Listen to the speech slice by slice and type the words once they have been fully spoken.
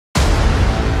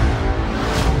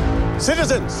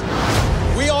Citizens,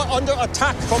 we are under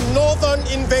attack from northern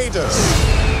invaders.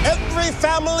 Every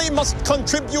family must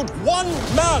contribute 1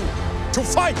 man to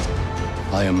fight.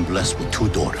 I am blessed with 2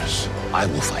 daughters. I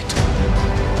will fight.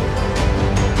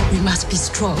 We must be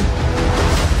strong.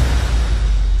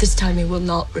 This time it will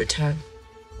not return.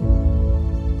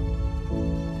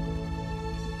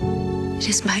 It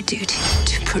is my duty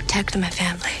to protect my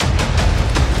family.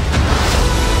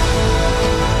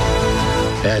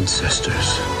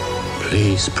 Ancestors,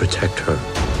 please protect her.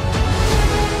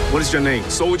 What is your name,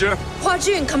 soldier? Hua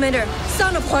Jun, Commander,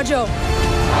 son of Hua Zhou.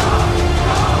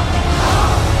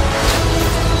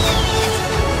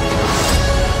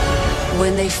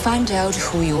 When they find out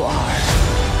who you are,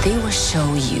 they will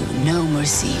show you no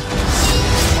mercy.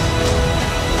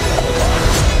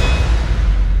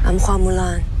 I'm Hua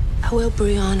Mulan. I will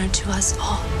bring honor to us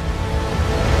all.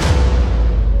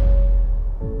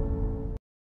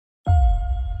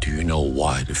 Do you know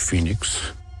why the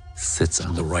Phoenix sits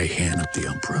on the right hand of the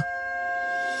Emperor?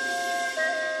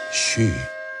 She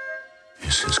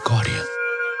is his guardian,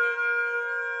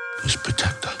 his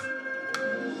protector.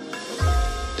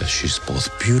 That she's both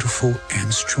beautiful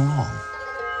and strong.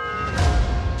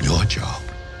 Your job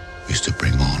is to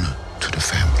bring honor to the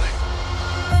family.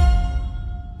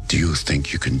 Do you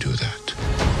think you can do that?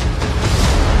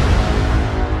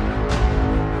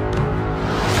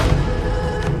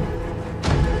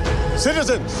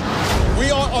 Citizens,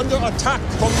 we are under attack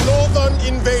from northern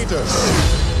invaders.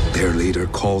 Their leader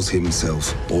calls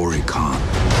himself Ori Khan.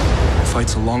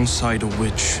 Fights alongside a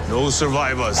witch. No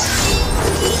survivors.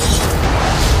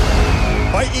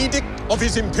 By edict of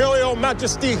His Imperial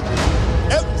Majesty,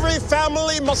 every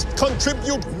family must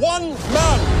contribute 1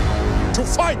 man to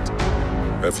fight.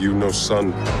 Have you no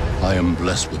son? I am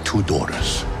blessed with 2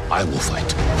 daughters. I will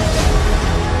fight.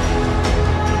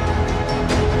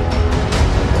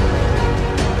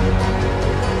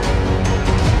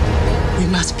 We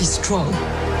must be strong.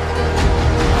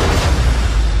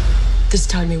 This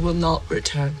time it will not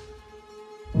return.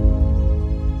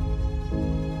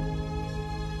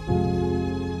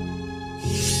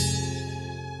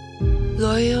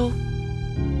 Loyal,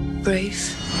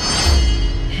 brave,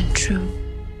 and true.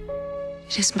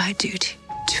 It is my duty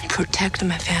to protect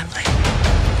my family.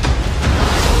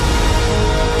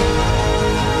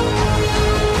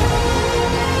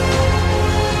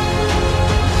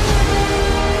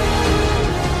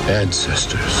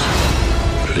 Ancestors,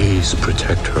 please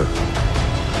protect her.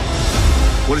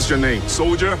 What is your name,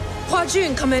 soldier? Hua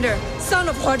Jun, Commander, son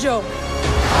of Hua Zhou.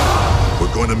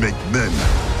 We're going to make men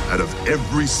out of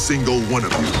every single one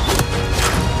of you.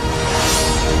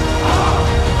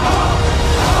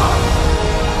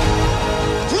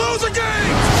 Close the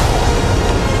gate!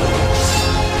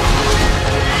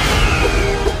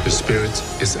 Your spirit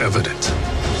is evident,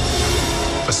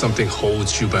 but something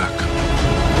holds you back.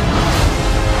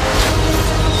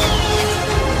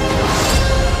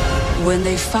 When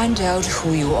they find out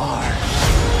who you are,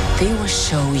 they will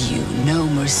show you no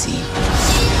mercy.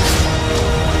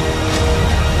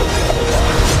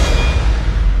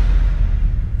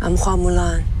 I'm Hua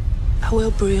Mulan. I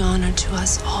will bring honor to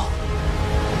us all.